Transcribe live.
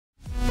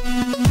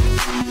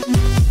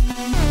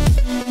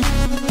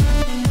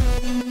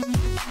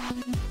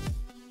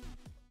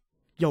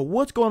Yo,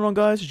 what's going on,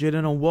 guys? It's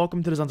Jadeon and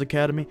welcome to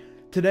DesignsAcademy.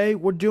 Today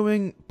we're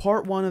doing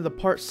part 1 of the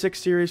part 6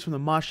 series from the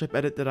Moship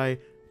edit that I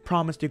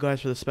promised you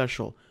guys for the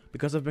special,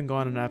 because I've been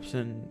gone and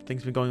absent,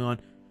 things have been going on.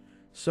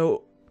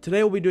 So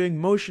today we'll be doing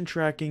motion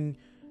tracking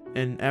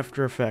in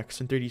After Effects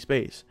in 3D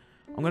space.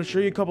 I'm going to show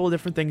you a couple of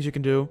different things you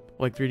can do,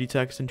 like 3D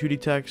text and 2D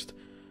text.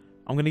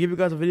 I'm going to give you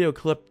guys a video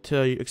clip to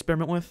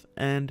experiment with,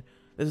 and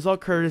this is all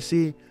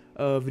courtesy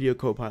of Video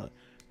Copilot.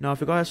 Now,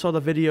 if you guys saw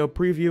the video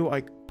preview,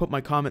 I put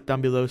my comment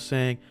down below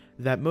saying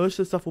that most of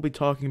the stuff we'll be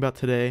talking about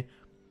today,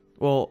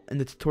 well, in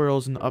the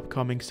tutorials in the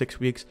upcoming 6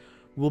 weeks,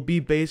 will be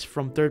based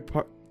from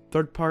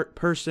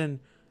third-person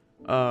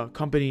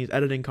companies,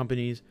 editing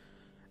companies,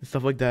 and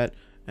stuff like that,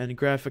 and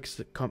graphics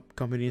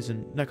companies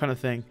and that kind of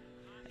thing.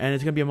 And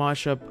it's gonna be a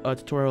mashup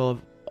tutorial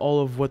of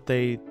all of what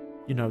they,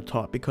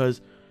 taught,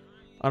 because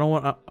I don't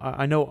want.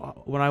 I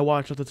know when I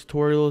watched the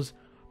tutorials,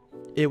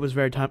 it was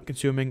very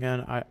time-consuming,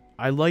 and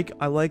I like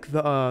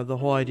the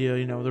whole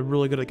idea. They're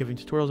really good at giving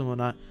tutorials and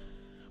whatnot,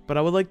 but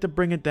I would like to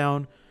bring it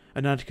down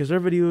a notch because their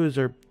videos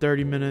are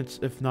 30 minutes,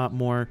 if not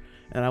more,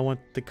 and I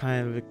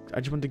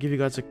just want to give you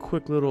guys a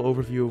quick little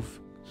overview of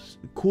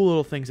cool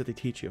little things that they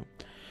teach you.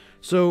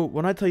 So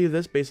when I tell you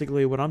this,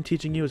 basically what I'm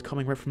teaching you is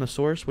coming right from the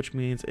source, which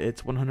means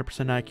it's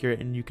 100% accurate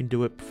and you can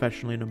do it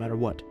professionally no matter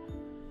what.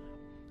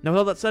 Now with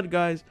all that said,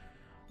 guys,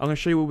 I'm going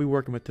to show you what we're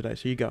working with today,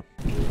 so you go.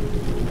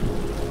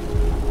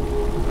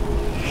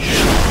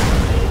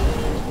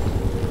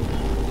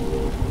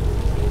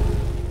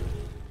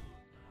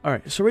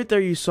 Alright, so right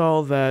there you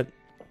saw that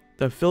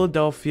the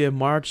Philadelphia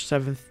March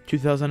 7th,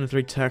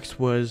 2003 text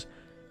was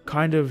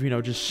kind of,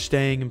 just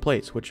staying in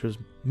place, which was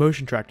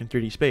motion tracked in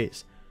 3D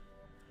space.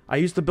 I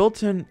used the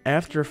built-in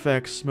After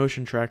Effects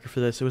motion tracker for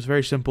this. It was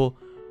very simple.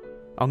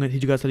 I'm going to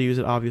teach you guys how to use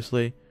it,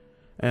 obviously,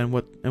 and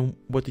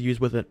what to use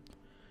with it.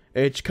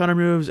 It's counter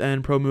moves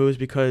and pro moves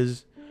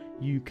because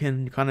you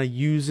can kind of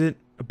use it,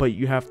 but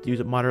you have to use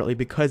it moderately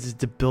because it's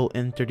the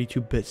built-in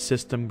 32-bit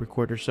system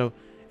recorder, so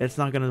it's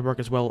not going to work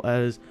as well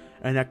as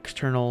an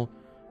external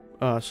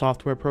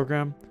software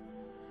program.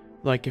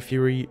 Like if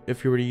you were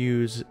to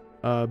use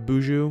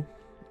Buju,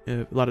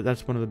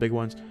 that's one of the big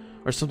ones,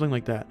 or something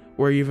like that,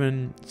 or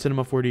even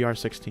Cinema 4D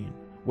R16,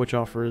 which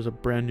offers a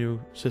brand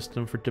new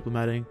system for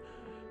diplomatic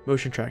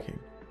motion tracking.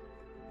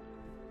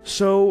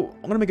 So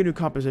I'm gonna make a new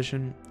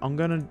composition.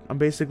 I'm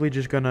basically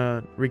just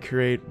gonna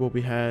recreate what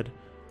we had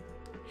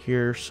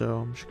here. So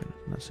I'm just gonna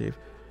not save.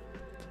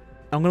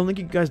 I'm gonna link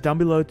you guys down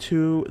below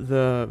to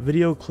the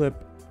video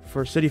clip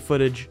for city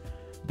footage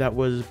that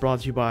was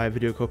brought to you by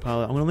Video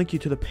Copilot. I'm gonna link you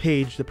to the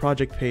page, the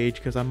project page,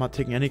 because I'm not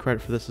taking any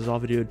credit for this. This is all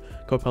Video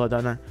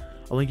Copilot.net.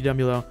 I'll link you down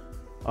below.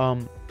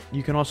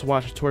 You can also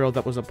watch a tutorial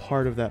that was a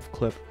part of that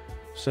clip.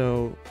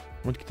 So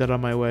I want to get that out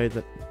of my way.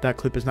 That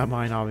clip is not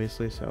mine,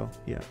 obviously. So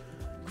yeah,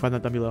 you can find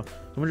that down below. So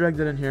I'm gonna drag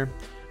that in here.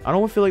 I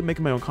don't feel like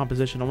making my own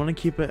composition. I want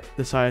to keep it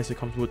the size it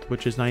comes with,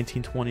 which is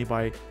 1920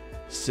 by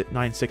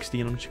 960,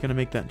 and I'm just gonna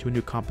make that into a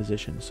new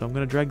composition. So I'm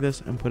gonna drag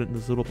this and put it in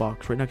this little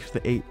box right next to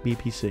the 8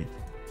 BPC.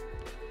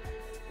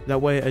 That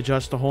way,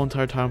 adjust the whole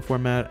entire time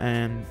format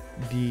and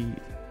the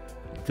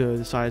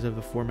size of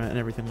the format and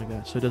everything like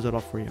that. So it does it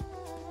all for you.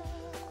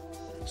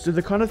 So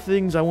the kind of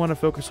things I want to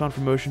focus on for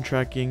motion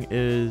tracking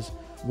is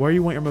where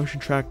you want your motion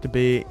track to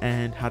be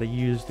and how to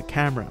use the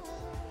camera.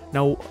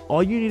 Now,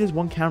 all you need is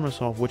one camera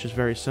solve, which is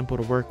very simple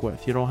to work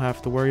with. You don't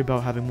have to worry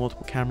about having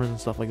multiple cameras and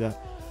stuff like that.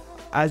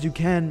 As you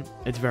can,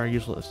 it's very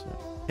useless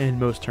in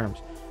most terms,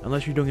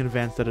 unless you're doing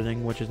advanced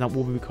editing, which is not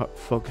what we'll be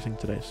focusing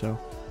today, so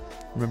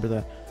remember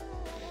that.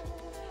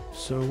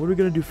 So what are we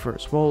going to do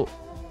first? Well,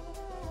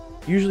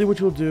 usually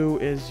what you'll do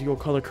is you'll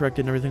color correct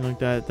it and everything like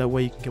that. That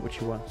way you can get what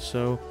you want.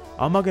 So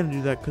I'm not going to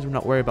do that because we're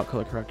not worried about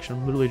color correction.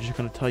 I'm literally just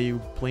going to tell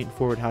you blatant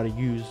forward how to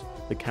use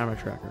the camera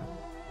tracker.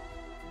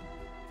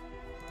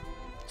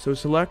 So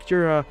select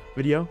your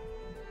video,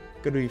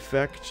 go to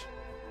Effect,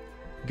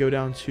 go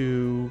down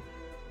to,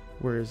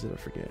 where is it? I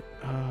forget.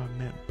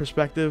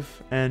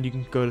 Perspective, and you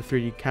can go to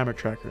 3D camera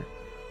tracker.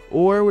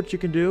 Or what you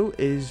can do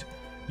is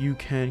you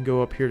can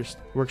go up here to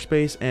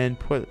workspace and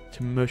put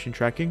to motion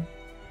tracking.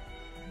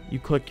 You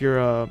click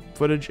your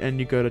footage and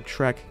you go to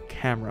track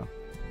camera.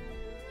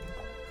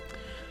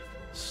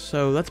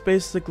 So that's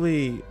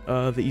basically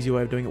the easy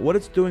way of doing it. What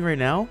it's doing right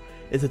now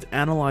is it's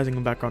analyzing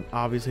the background,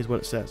 obviously is what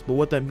it says. But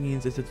what that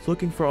means is it's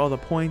looking for all the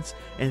points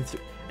and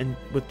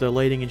with the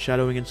lighting and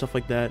shadowing and stuff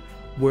like that,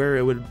 where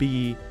it would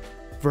be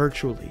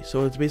virtually.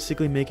 So it's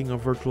basically making a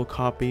virtual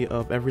copy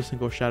of every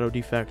single shadow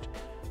defect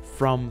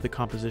from the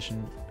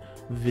composition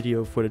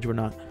video footage or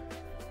not.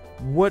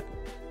 What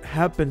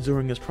happens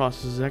during this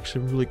process is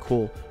actually really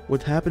cool.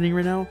 What's happening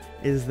right now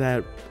is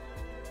that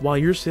while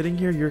you're sitting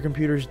here, your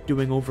computer's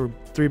doing over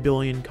 3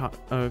 billion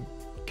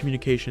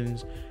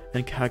communications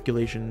and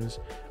calculations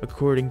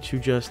according to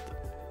just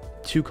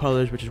 2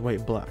 colors, which is white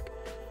and black.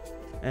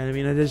 And I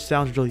mean, it just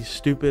sounds really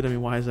stupid. I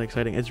mean, why is that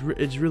exciting? It's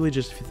really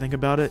just, if you think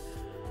about it,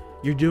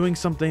 you're doing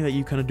something that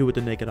you kind of do with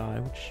the naked eye,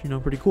 which,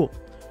 pretty cool.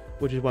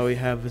 Which is why we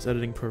have this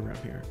editing program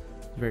here.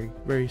 Very,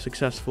 very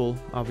successful,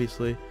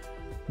 obviously.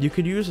 You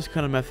could use this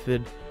kind of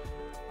method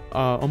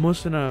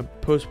almost in a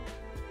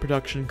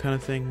post-production kind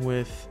of thing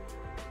with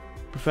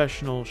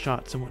professional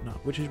shots and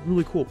whatnot, which is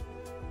really cool.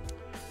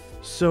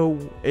 So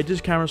it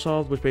just camera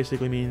solved, which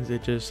basically means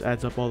it just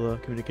adds up all the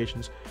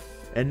communications.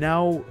 And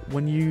now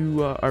when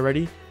you are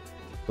ready,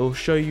 it'll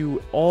show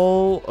you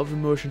all of the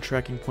motion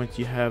tracking points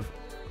you have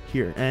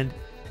here. And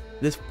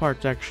this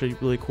part's actually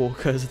really cool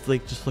because it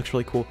like just looks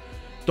really cool.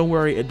 Don't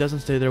worry, it doesn't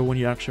stay there when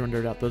you actually render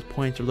it out. Those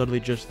points are literally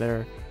just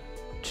there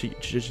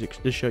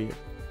to show you.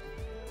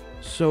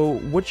 So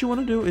what you want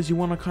to do is you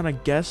want to kind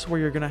of guess where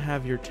you're going to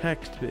have your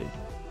text be.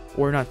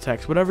 Or not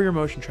text, whatever you're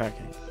motion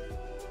tracking.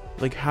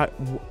 Like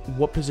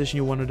what position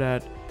you want it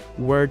at,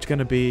 where it's going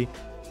to be,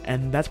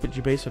 and that's what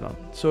you base it on.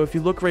 So if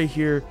you look right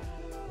here,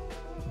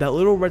 that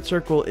little red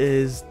circle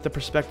is the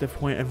perspective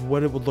point of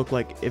what it would look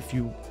like if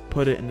you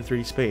put it in the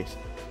 3D space.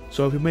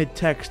 So if you made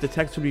text, the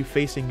text would be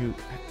facing you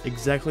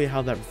exactly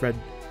how that red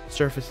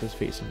surface is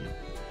facing you.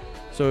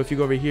 So if you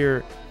go over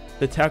here,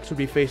 the text would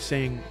be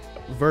facing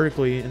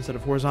vertically instead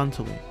of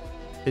horizontally.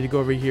 If you go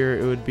over here,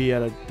 it would be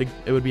at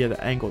an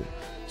angle.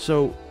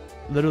 So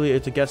literally,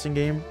 it's a guessing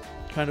game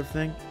kind of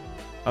thing.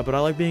 But I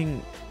like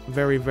being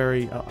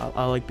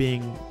I like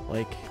being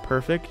like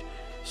perfect.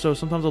 So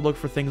sometimes I'll look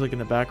for things like in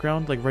the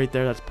background, like right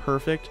there, that's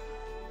perfect.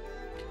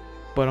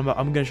 But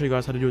I'm gonna show you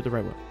guys how to do it the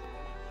right way.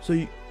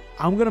 So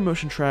I'm gonna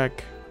motion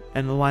track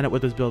and align it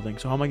with this building.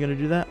 So how am I gonna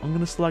do that? I'm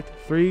gonna select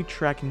 3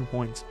 tracking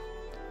points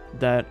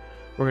that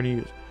we're gonna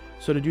use.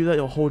 So to do that,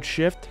 you'll hold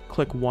Shift,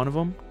 click one of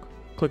them,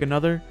 click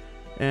another,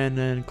 and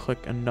then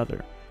click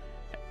another.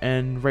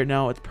 And right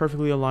now it's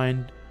perfectly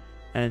aligned,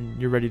 and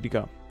you're ready to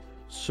go.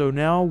 So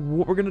now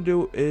what we're gonna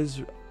do is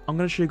I'm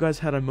gonna show you guys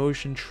how to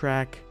motion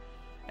track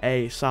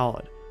a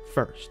solid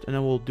first, and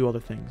then we'll do other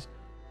things.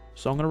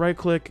 So I'm gonna right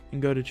click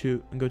and go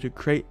to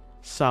create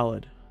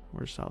solid.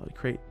 Where's solid?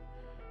 Create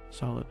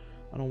solid.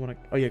 I don't want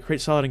to. Oh yeah,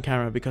 create solid in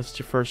camera because it's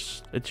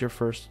your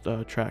first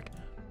track,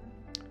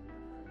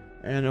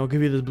 and it'll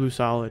give you this blue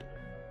solid.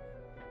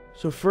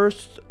 So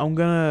first I'm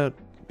gonna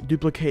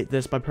duplicate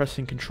this by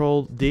pressing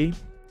Control D,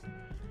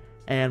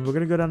 and we're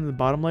gonna go down to the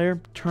bottom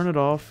layer, turn it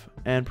off,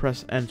 and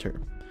press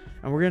enter.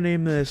 And we're gonna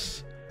name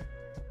this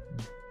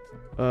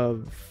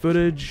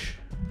footage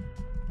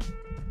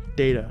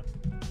data.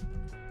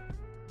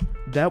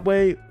 That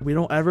way we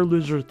don't ever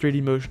lose our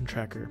 3D motion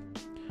tracker,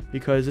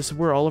 because this is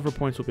where all of our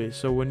points will be.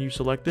 So when you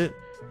select it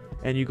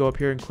and you go up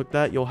here and click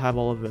that, you'll have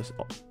all of this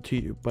to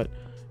you, but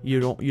you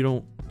don't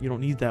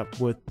need that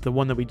with the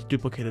one that we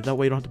duplicated. That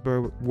way you don't have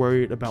to be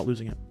worried about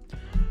losing it.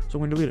 So I'm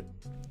gonna delete it.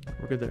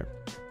 We're good there.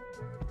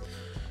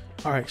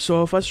 Alright,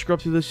 so if I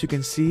scrub through this, you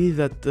can see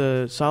that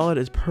the solid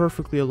is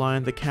perfectly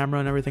aligned. The camera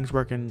and everything's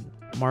working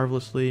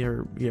marvelously,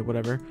 or yeah,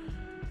 whatever.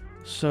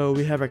 So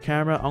we have our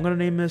camera. I'm going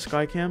to name this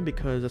Skycam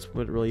because that's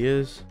what it really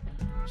is.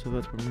 So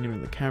that's what I'm naming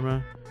the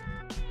camera.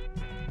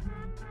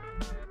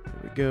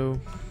 There we go.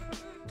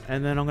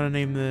 And then I'm going to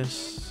name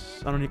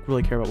this, I don't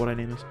really care about what I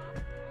name this.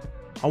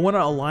 I want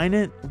to align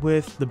it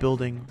with the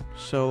building.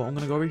 So I'm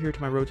going to go over here to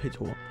my rotate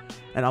tool.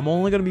 And I'm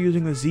only going to be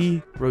using the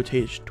Z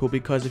rotate tool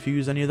because if you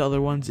use any of the other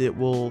ones, it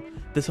will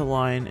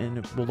disalign and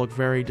it will look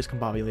very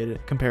discombobulated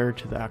compared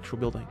to the actual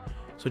building.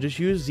 So just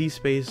use Z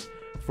space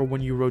for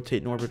when you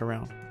rotate and orbit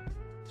around.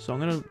 So I'm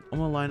gonna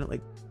align it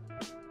like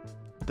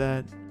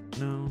that.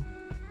 No,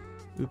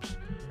 oops.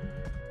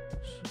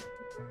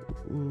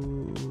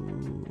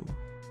 Ooh.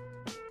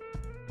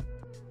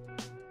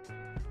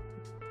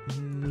 A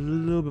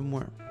little bit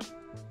more.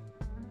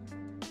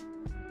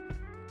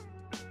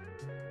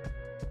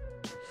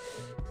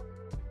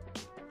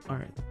 All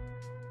right.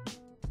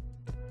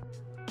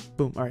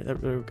 Boom. All right, there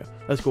we go.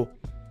 That's cool.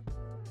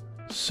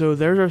 So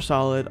there's our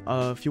solid.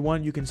 If you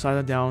want, you can size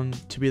it down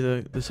to be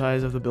the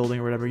size of the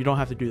building or whatever. You don't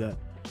have to do that.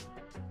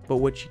 But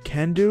what you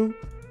can do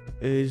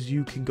is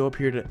you can go up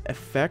here to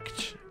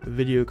Effect,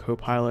 Video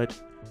Copilot,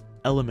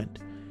 Element.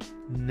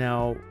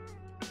 Now,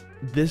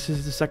 this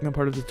is the second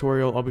part of the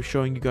tutorial. I'll be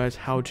showing you guys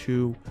how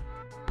to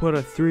put a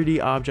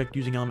 3D object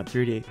using Element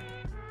 3D.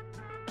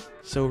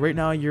 So right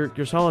now your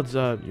solid's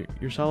all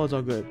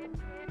good.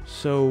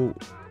 So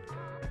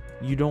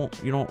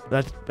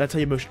that's how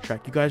you motion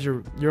track. You guys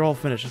you're all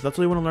finished. If that's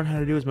all you want to learn how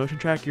to do is motion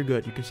track, you're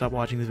good. You can stop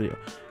watching this video.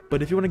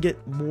 But if you want to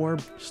get more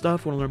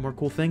stuff, want to learn more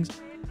cool things,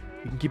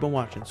 you can keep on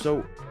watching.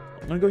 So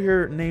I'm gonna go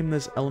here, name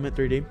this Element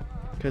 3D,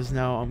 because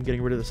now I'm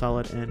getting rid of the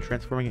solid and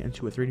transforming it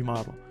into a 3D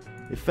model.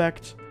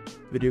 Effect,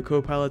 Video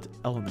Copilot,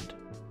 Element.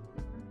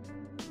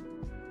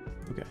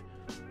 Okay.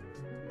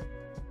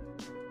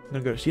 I'm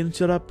gonna go to Scene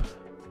Setup,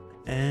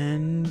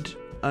 and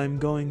I'm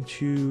going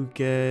to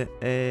get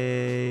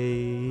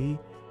a.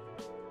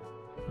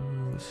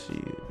 Let's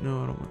see.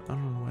 No, I don't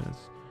know why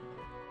that's.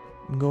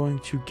 I'm going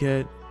to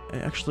get.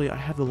 Actually, I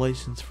have the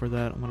license for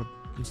that. I'm gonna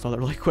install that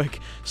really quick.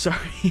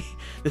 Sorry,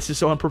 this is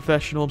so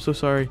unprofessional. I'm so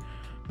sorry. I'm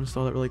gonna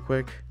install that really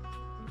quick.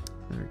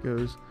 There it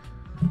goes.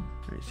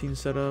 Alright, scene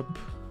setup,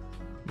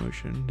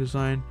 motion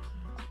design.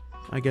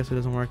 I guess it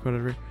doesn't work.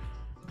 Whatever.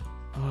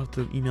 I'll have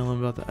to email him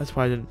about that. That's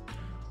why I didn't.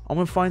 I'm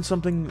gonna find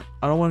something.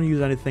 I don't want to use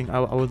anything. I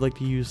would like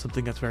to use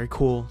something that's very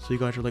cool. So you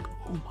guys are like,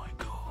 oh my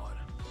god.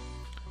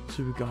 let's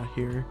see what we got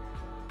here.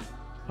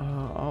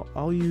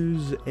 I'll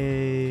use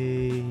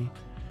a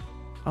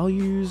how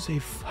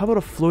about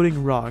a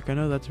floating rock? I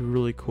know that's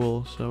really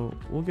cool. So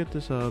we'll get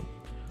this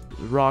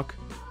rock.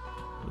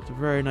 It's a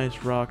very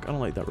nice rock. I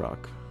don't like that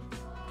rock.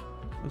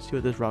 Let's see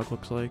what this rock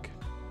looks like.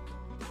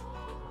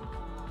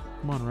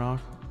 Come on, rock.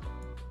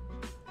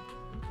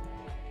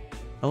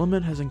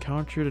 Element has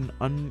encountered an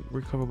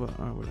unrecoverable.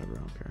 Oh, whatever. I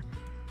don't care.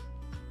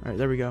 All right,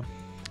 there we go.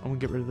 I'm gonna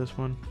get rid of this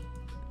one.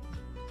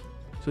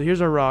 So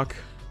here's our rock.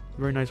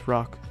 Very nice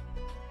rock.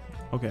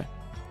 Okay.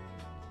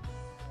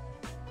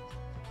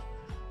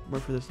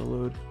 Wait for this to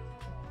load.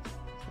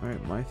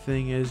 Alright, my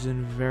thing is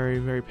in very,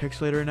 very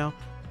pixelated right now.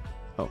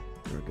 Oh,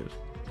 very good.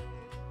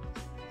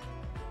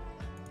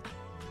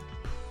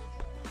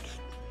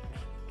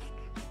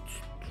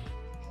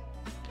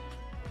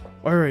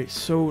 Alright,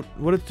 so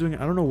what it's doing,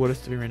 I don't know what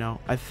it's doing right now.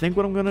 I think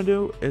what I'm going to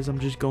do is I'm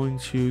just going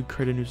to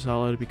create a new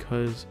solid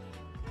because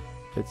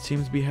it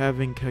seems to be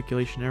having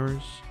calculation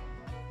errors.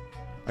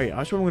 Alright,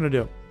 that's what I'm going to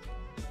do.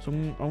 So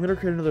I'm going to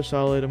create another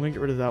solid. I'm going to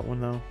get rid of that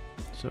one though.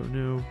 So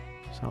new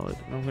solid.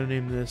 I'm going to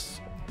name this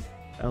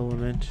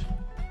element.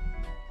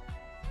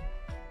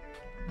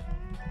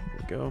 There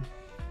we go.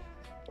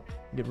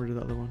 Get rid of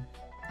the other one.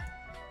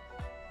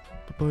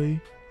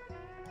 Bye-bye.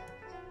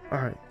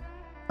 Alright.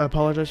 I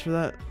apologize for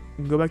that.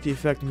 Go back to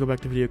effect and go back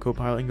to video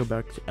copilot and go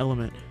back to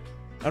element.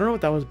 I don't know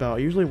what that was about.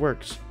 It usually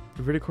works.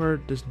 The video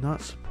card does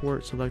not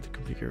support selected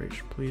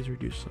configuration. Please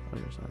reduce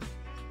layer size.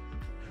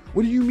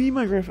 What do you mean,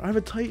 my graph? I have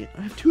a Titan.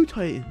 I have two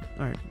Titan.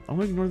 Alright, I'm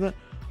going to ignore that.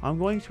 I'm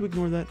going to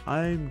ignore that.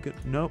 I'm good.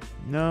 Nope.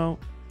 No.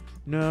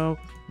 No.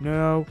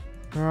 No.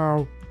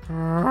 No.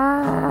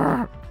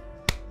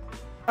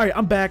 Alright,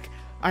 I'm back.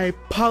 I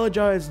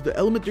apologize. The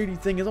Element 3D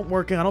thing isn't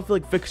working. I don't feel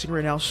like fixing it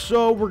right now.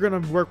 So we're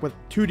going to work with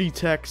 2D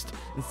text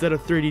instead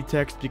of 3D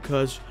text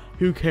because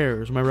who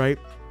cares? Am I right?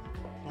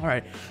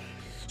 Alright.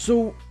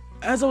 So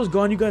as I was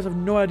gone, you guys have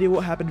no idea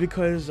what happened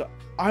because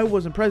I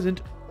wasn't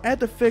present. I had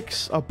to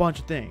fix a bunch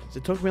of things.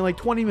 It took me like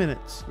 20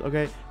 minutes,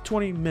 okay?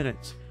 20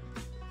 minutes.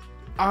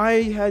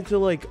 I had to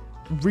like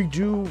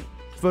redo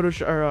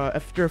Photoshop or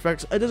After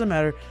Effects. It doesn't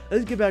matter.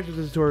 Let's get back to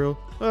the tutorial.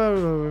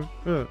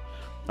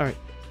 Alright,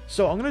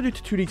 so I'm gonna do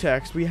 2D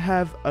text. We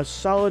have a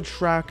solid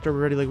track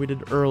already like we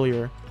did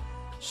earlier.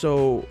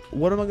 So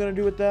what am I gonna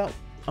do with that?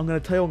 I'm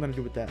gonna tell you what I'm gonna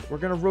do with that. We're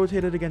gonna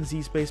rotate it against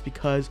Z space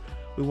because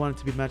we want it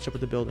to be matched up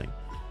with the building.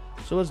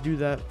 So let's do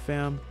that,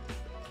 fam.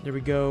 There we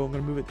go. I'm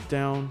going to move it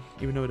down,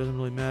 even though it doesn't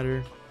really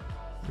matter.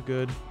 We're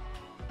good.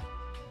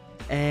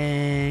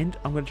 And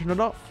I'm going to turn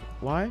it off.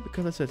 Why?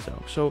 Because I said so.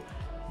 So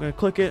I'm going to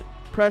click it,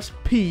 press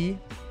P,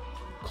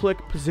 click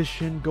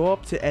position, go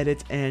up to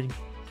edit, and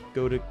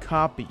go to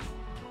copy.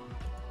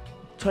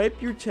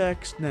 Type your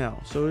text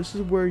now. So this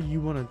is where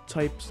you want to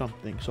type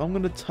something. So I'm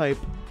going to type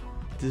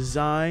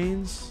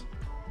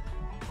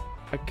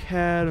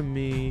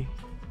DesignsAcademy.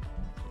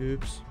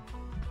 Oops.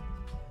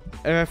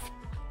 F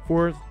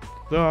for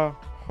the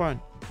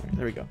fun. Right,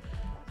 there we go.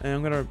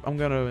 And I'm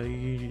gonna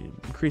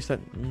increase that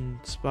in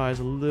size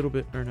a little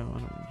bit. Or no, I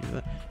don't do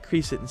that.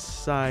 Increase it in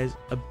size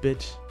a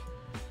bit.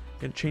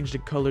 Gonna change the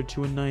color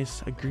to a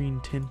green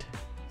tint.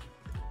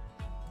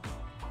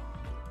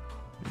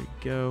 There we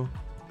go.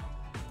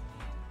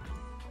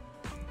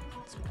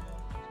 It's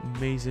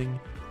amazing.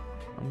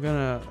 I'm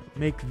gonna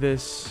make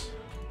this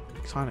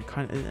kind of.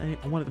 I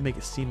want it to make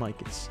it seem like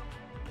it's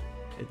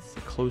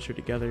closer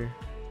together.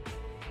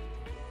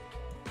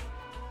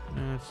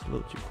 That's a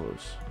little too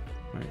close.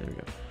 Alright, there we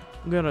go.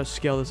 I'm gonna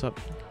scale this up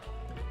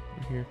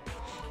right here.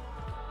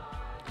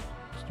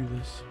 Let's do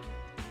this.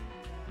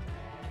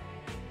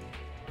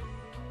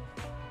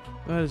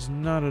 That is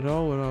not at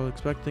all what I was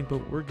expecting,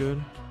 but we're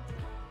good.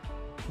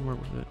 We'll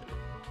work with it.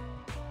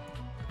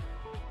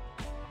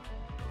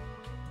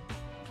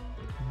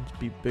 Let's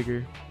be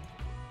bigger.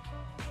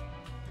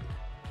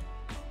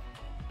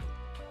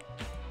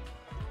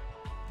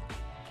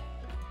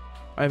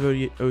 I have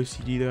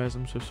OCD, guys.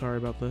 I'm so sorry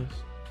about this.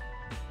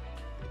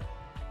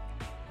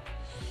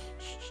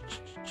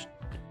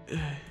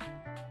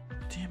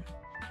 Damn it.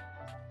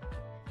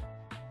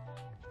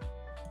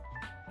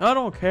 I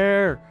don't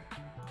care.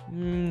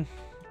 Move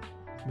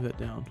that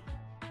down.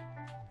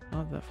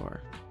 Not that far.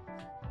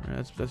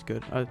 Alright, that's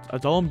good.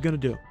 That's all I'm gonna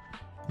do.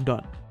 I'm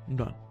done.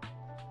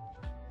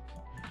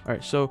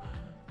 Alright, so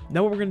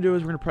now what we're gonna do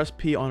is we're gonna press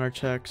P on our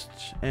text,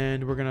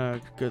 and we're gonna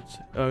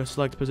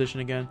select position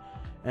again,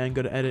 and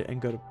go to edit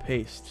and go to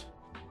paste.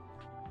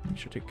 Make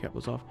sure to take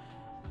capitals off.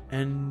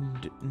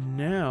 And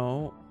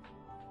now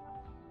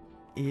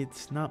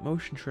it's not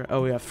motion track.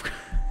 Oh yeah, I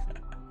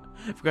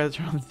forgot to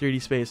turn on the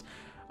 3D space.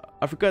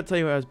 I forgot to tell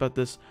you guys about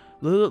this.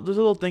 There's a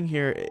little thing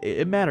here.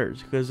 It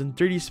matters because in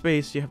 3D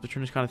space you have to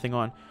turn this kind of thing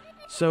on.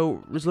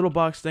 So this little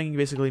box thing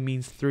basically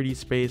means 3D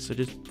space. So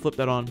just flip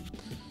that on,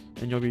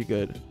 and you'll be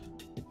good.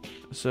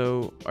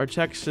 So our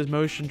text is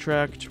motion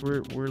tracked.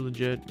 We're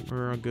legit.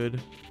 We're all good.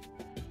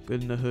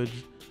 Good in the hoods.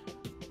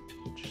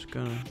 Just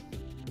gonna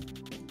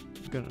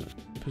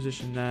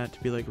position that to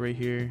be like right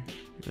here,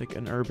 like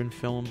an urban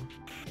film.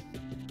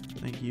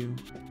 Thank you.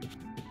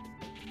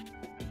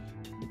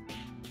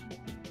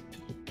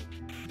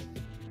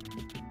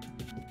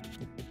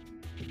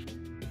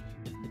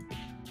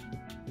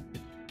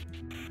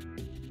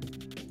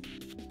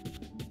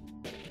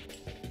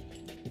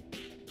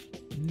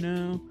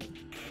 No.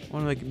 I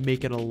want to like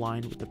make it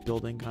aligned with the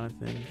building kind of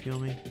thing. You feel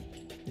me?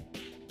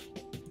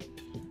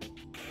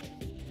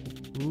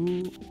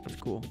 Ooh, that's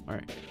cool. All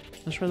right,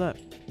 let's try that.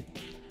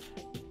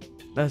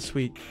 That's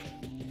sweet.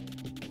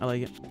 I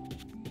like it.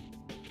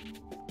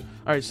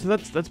 All right, so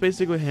that's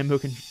basically him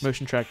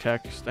motion track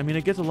text. I mean,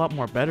 it gets a lot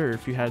more better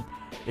if you had,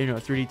 you know,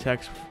 3D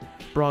text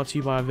brought to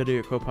you by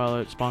Video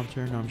Copilot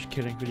sponsor. No, I'm just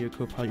kidding. Video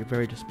Copilot, you're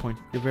very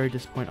disappointed. You're very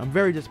disappointed. I'm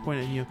very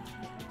disappointed in you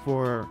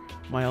for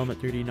my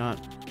Element 3D not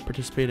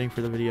participating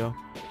for the video.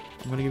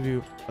 I'm gonna give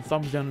you a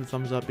thumbs down and a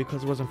thumbs up because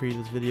if it wasn't for you,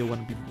 this video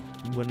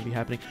wouldn't be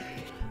happening.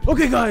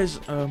 Okay,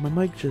 guys, my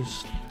mic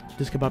just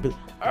discombobulated.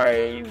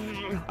 Alright,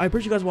 I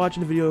appreciate you guys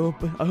watching the video.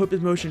 I hope this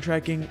motion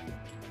tracking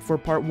for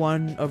part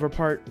 1 of our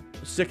part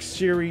 6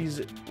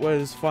 series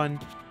was fun.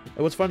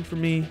 It was fun for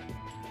me.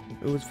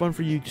 It was fun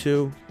for you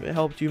too. If it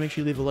helped you, make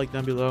sure you leave a like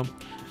down below.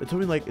 It took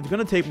me like, it's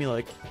gonna take me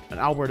like an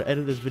hour to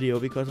edit this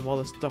video because of all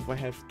the stuff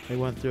I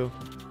went through.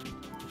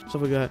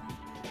 Stuff like that.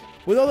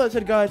 With all that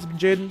said, guys, I've been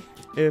Jaden.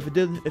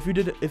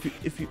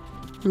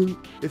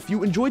 If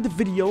you enjoyed the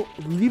video,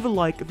 leave a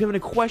like. If you have any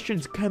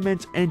questions,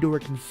 comments, and/or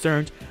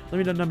concerns, let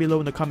me know down below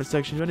in the comment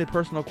section. If you have any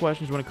personal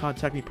questions, you want to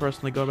contact me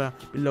personally, go down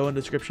below in the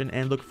description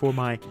and look for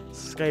my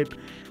Skype,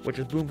 which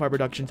is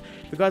boomfireproductions.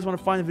 If you guys want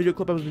to find the video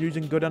clip I was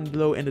using, go down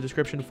below in the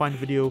description. Find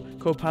video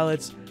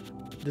Copilots,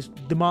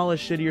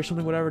 demolish city or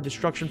something, whatever,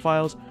 destruction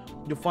files.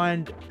 You'll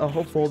find a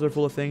whole folder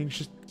full of things.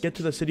 Just get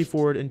to the city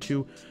forward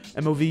into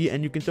MOV,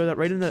 and you can throw that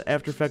right into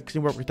After Effects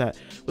and work with that.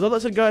 With all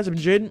that said, guys, I've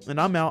been Jaden,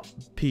 and I'm out.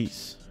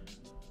 Peace.